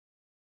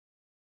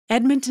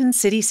Edmonton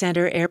City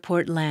Centre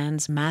Airport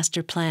Lands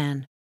Master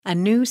Plan, a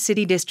new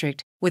city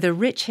district with a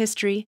rich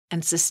history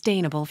and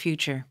sustainable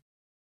future.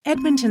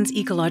 Edmonton's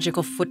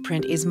ecological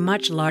footprint is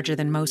much larger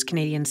than most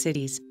Canadian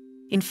cities.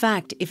 In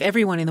fact, if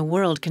everyone in the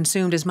world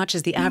consumed as much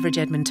as the average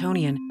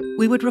Edmontonian,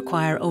 we would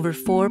require over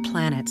 4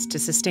 planets to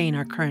sustain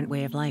our current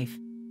way of life.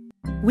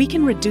 We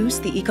can reduce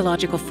the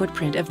ecological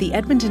footprint of the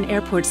Edmonton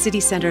Airport City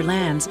Centre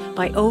lands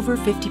by over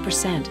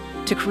 50%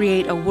 to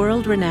create a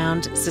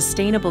world-renowned,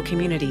 sustainable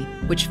community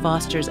which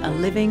fosters a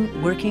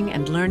living, working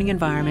and learning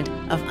environment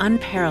of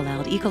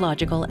unparalleled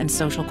ecological and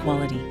social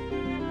quality.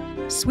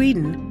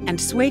 Sweden and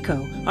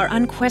Sweco are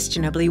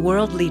unquestionably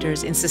world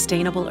leaders in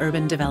sustainable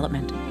urban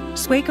development.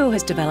 Sweco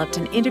has developed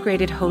an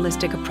integrated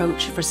holistic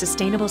approach for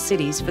sustainable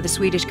cities for the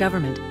Swedish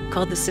government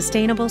called the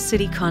Sustainable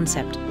City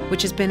Concept,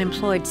 which has been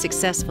employed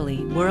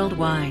successfully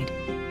worldwide.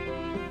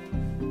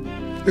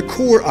 The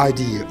core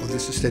idea of the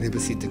Sustainable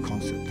City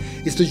Concept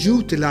is to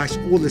utilize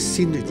all the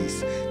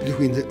synergies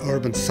between the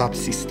urban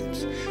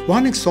subsystems.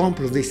 One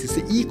example of this is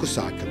the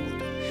Ecological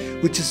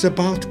model, which is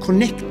about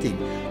connecting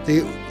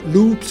the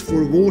loops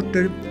for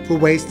water, for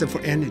waste and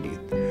for energy,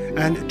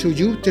 and to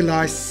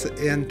utilize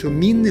and to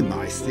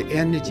minimize the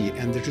energy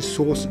and the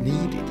resource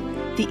needed.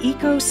 The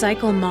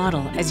eco-cycle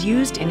model, as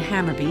used in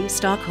Hammarby,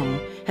 Stockholm,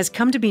 has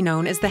come to be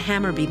known as the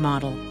Hammarby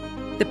model.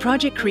 The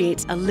project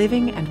creates a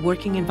living and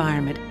working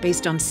environment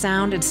based on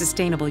sound and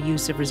sustainable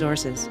use of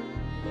resources.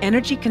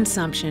 Energy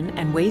consumption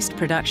and waste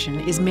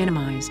production is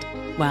minimized,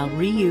 while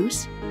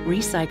reuse,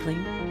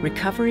 recycling,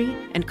 recovery,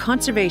 and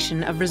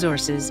conservation of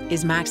resources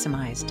is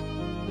maximized.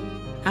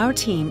 Our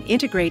team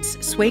integrates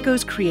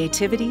Sweco's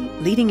creativity,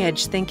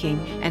 leading-edge thinking,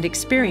 and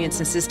experience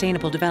in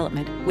sustainable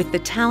development with the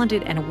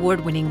talented and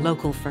award-winning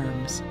local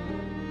firms.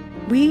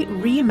 We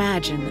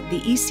reimagine the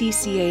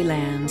ECCA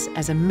lands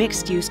as a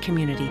mixed-use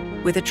community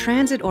with a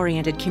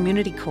transit-oriented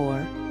community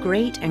core,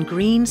 great and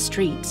green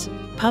streets,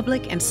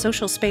 public and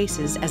social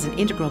spaces as an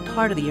integral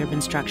part of the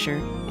urban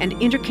structure, and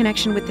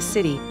interconnection with the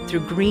city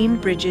through green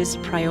bridges,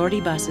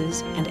 priority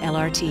buses, and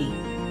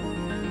LRT.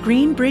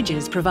 Green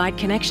bridges provide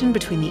connection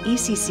between the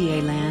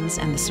ECCA lands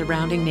and the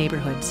surrounding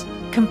neighbourhoods.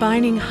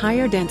 Combining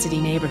higher density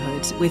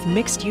neighbourhoods with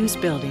mixed-use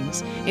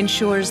buildings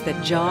ensures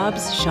that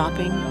jobs,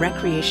 shopping,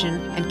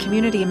 recreation, and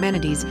community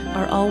amenities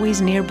are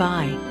always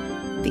nearby.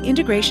 The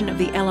integration of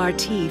the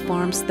LRT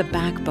forms the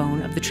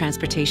backbone of the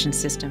transportation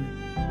system.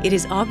 It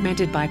is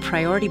augmented by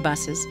priority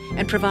buses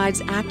and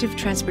provides active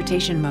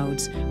transportation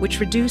modes which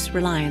reduce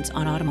reliance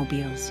on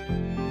automobiles.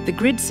 The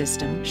grid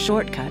system,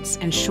 shortcuts,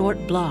 and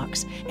short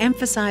blocks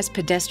emphasize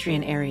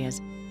pedestrian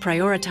areas,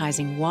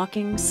 prioritizing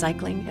walking,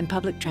 cycling, and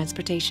public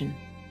transportation.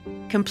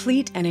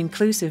 Complete and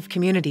inclusive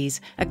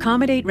communities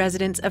accommodate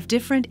residents of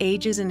different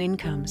ages and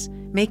incomes,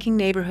 making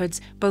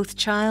neighborhoods both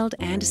child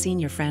and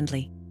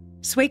senior-friendly.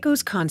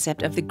 Sweco's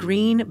concept of the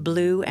green,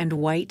 blue, and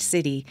white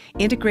city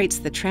integrates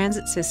the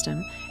transit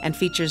system and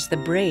features the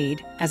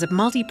Braid as a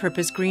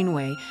multi-purpose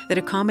greenway that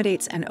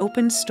accommodates an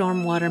open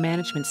stormwater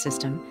management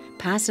system,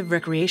 passive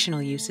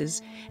recreational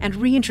uses, and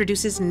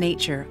reintroduces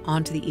nature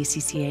onto the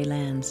ECCA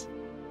lands.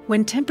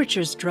 When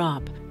temperatures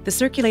drop, the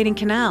circulating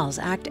canals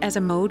act as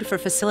a mode for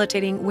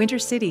facilitating winter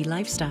city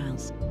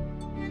lifestyles.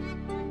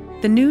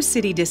 The new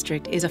city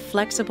district is a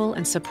flexible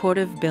and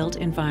supportive built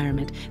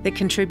environment that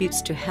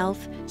contributes to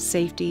health,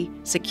 safety,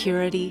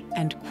 security,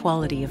 and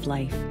quality of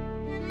life.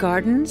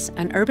 Gardens,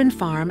 an urban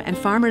farm, and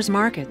farmers'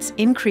 markets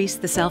increase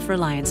the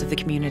self-reliance of the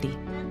community.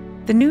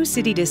 The new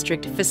city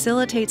district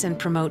facilitates and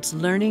promotes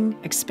learning,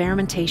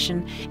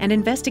 experimentation, and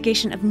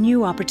investigation of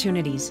new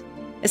opportunities,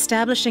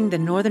 establishing the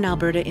Northern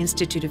Alberta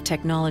Institute of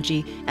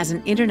Technology as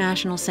an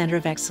international centre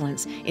of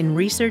excellence in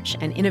research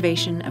and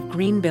innovation of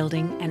green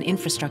building and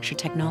infrastructure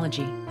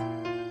technology.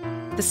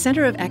 The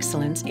Centre of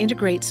Excellence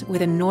integrates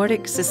with a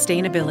Nordic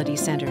Sustainability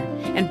Centre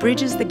and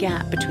bridges the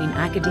gap between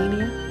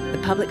academia,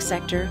 the public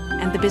sector,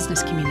 and the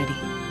business community.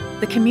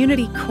 The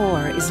community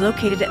core is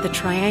located at the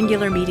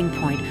triangular meeting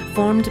point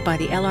formed by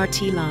the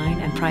LRT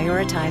line and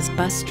prioritized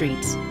bus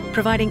streets,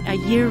 providing a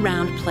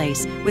year-round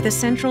place with a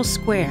central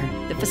square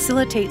that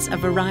facilitates a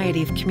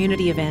variety of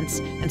community events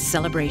and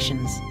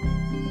celebrations.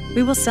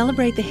 We will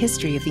celebrate the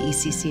history of the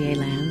ECCA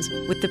lands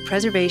with the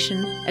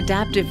preservation,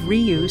 adaptive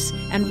reuse,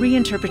 and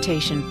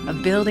reinterpretation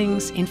of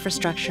buildings,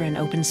 infrastructure, and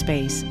open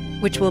space,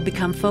 which will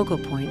become focal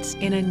points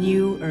in a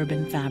new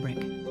urban fabric.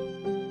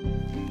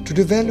 To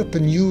develop a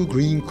new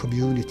green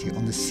community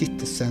on the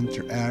city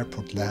centre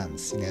airport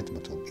lands in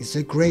Edmonton is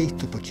a great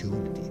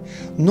opportunity,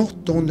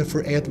 not only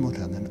for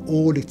Edmonton and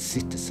all its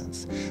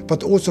citizens,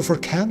 but also for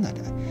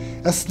Canada,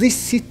 as this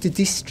city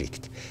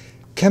district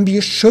can be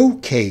a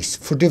showcase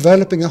for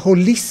developing a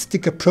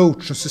holistic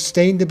approach to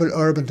sustainable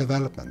urban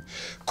development,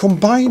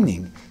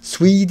 combining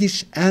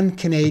Swedish and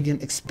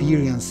Canadian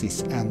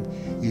experiences and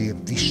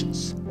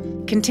visions.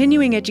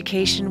 Continuing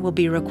education will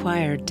be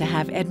required to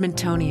have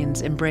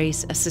Edmontonians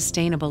embrace a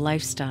sustainable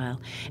lifestyle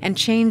and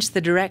change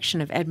the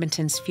direction of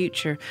Edmonton's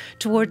future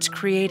towards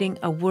creating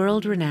a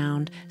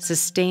world-renowned,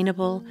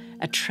 sustainable,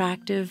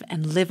 attractive,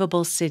 and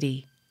livable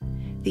city,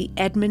 the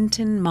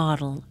Edmonton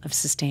model of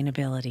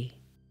sustainability.